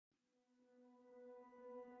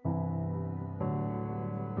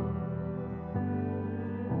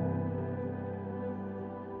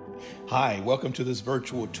Hi, welcome to this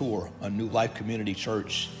virtual tour on New Life Community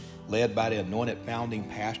Church, led by the anointed founding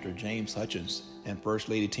pastor James Hutchins and First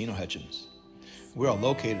Lady Tina Hutchins. We are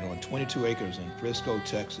located on 22 acres in Frisco,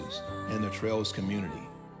 Texas, in the Trails community.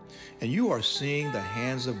 And you are seeing the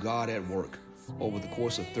hands of God at work over the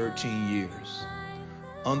course of 13 years.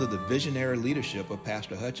 Under the visionary leadership of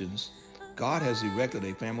Pastor Hutchins, God has erected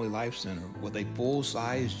a family life center with a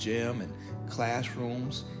full-size gym and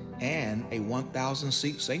classrooms and a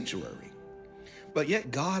 1,000-seat sanctuary. But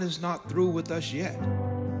yet God is not through with us yet.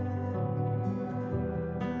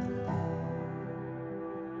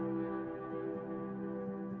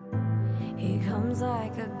 He comes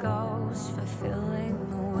like a ghost, fulfilling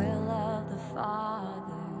the will of the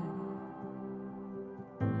Father.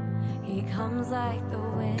 He comes like the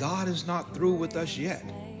wind. God is not through with us yet.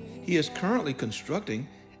 He is currently constructing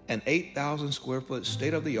an 8,000 square foot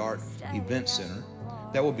state-of-the-art event center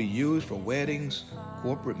that will be used for weddings,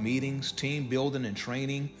 corporate meetings, team building and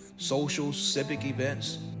training, social, civic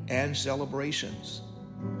events, and celebrations.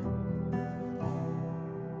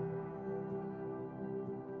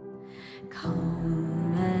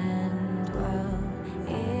 Come and dwell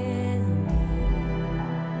in me.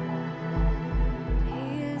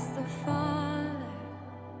 He is the Father,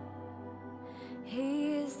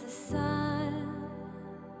 He is the Son,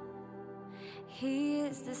 He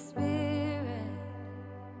is the Spirit,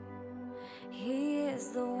 He is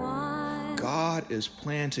the one. God is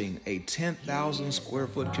planting a 10,000 square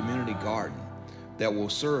foot community garden that will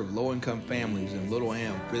serve low-income families in Little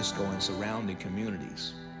Am, Frisco, and surrounding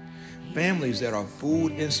communities. Families that are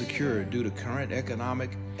food insecure due to current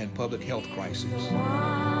economic and public health crises.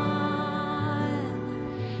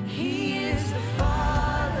 He is the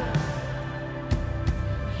Father,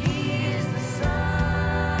 He is the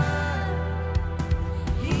Son,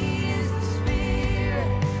 He is the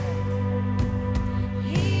Spirit,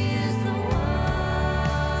 He is the one.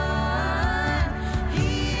 He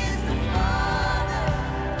is the Father,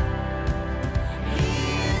 He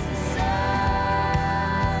is the Son,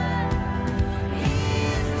 He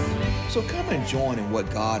is the Spirit. So come and join in what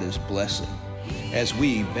God is blessing as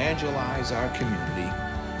we evangelize our community,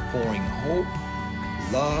 pouring hope,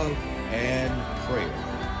 love, and prayer.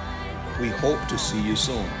 We hope to see you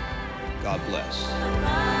soon. God bless.